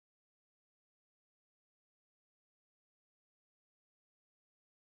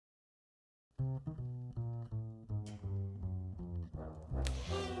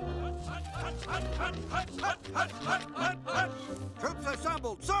Troops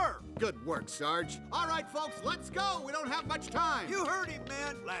assembled, sir! Good work, Sarge. All right, folks, let's go. We don't have much time. You heard him,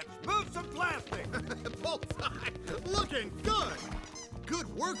 man. Let's move some plastic. Bullseye. Looking good. Good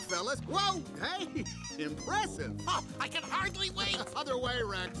work, fellas. Whoa, hey, impressive. Oh, I can hardly wait. Other way,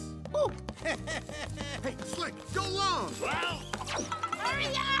 Rex. Woo. Hey, Slick, go long. Well, hurry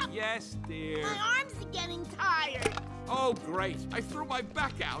up! Yes, dear. My arms are getting tired. Oh, great. I threw my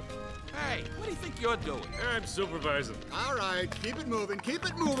back out. Hey, what do you think you're doing? I'm supervising. All right, keep it moving, keep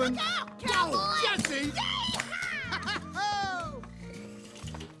it moving. Look out, Go, cowboy! Jesse.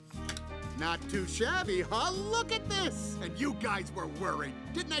 Not too shabby, huh? Look at this. And you guys were worried.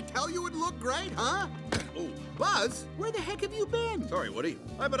 Didn't I tell you it'd look great, huh? Oh, Buzz, where the heck have you been? Sorry, Woody.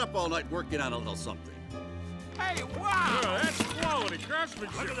 I've been up all night working on a little something. Hey, wow! Oh, that's quality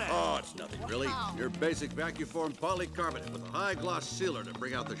craftsmanship. Look at that. Oh, it's nothing, really. Your basic vacuum formed polycarbonate with a high gloss sealer to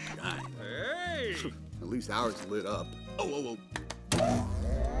bring out the shine. Hey! At least ours lit up. Oh.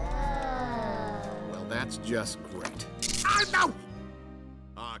 Well, that's just great. Ah, no!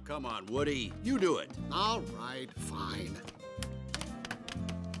 Ah, come on, Woody. You do it. All right, fine.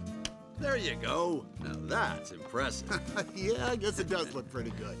 There you go. Now that's impressive. Yeah, I guess it does look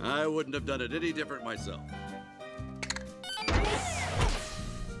pretty good. I wouldn't have done it any different myself.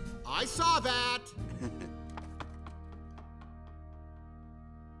 I saw that.